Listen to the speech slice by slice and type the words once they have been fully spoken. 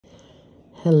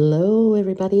Hello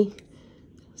everybody.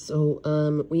 So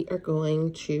we are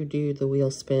going to do the wheel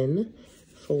spin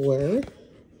for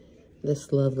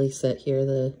this lovely set here,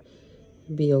 the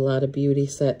Beaolata Beauty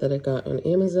set that I got on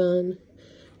Amazon.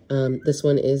 This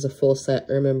one is a full set,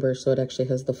 remember, so it actually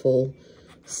has the full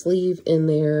sleeve in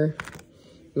there,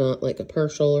 not like a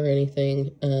partial or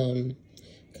anything,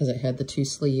 because it had the two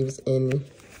sleeves in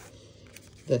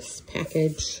this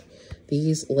package.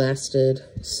 These lasted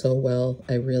so well.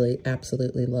 I really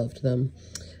absolutely loved them.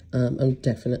 I'm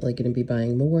definitely going to be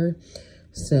buying more.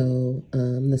 So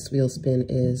this wheel spin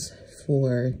is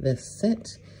for this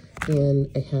set. And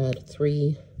I had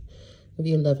 3 of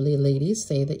you lovely ladies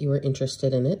say that you were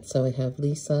interested in it. So I have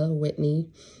Lisa, Whitney,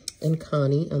 and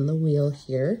Connie on the wheel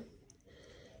here.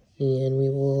 And we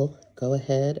will go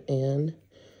ahead and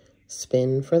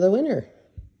spin for the winner.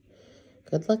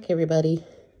 Good luck, everybody.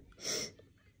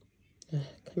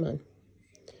 Come on.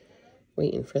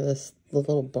 Waiting for the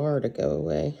little bar to go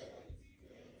away.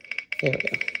 There we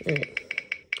go. All right.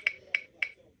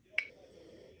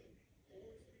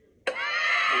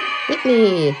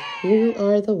 Whitney, you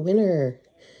are the winner.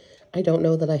 I don't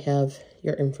know that I have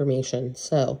your information.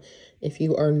 So if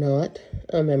you are not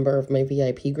a member of my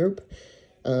VIP group,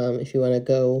 if you want to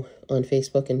go on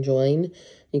Facebook and join,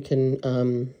 you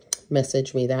can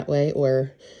message me that way,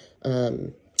 or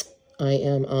I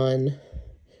am on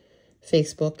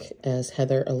Facebook as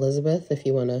Heather Elizabeth if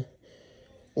you want to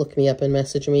look me up and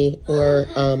message me, or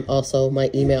also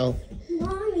my email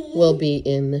will be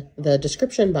in the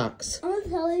description box. I want to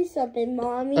tell you something,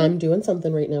 Mommy. I'm doing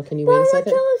something right now. Can you wait a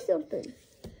second? I want to tell you something.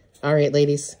 All right,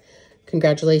 ladies.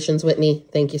 Congratulations, Whitney.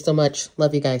 Thank you so much.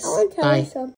 Love you guys. I want to tell you something.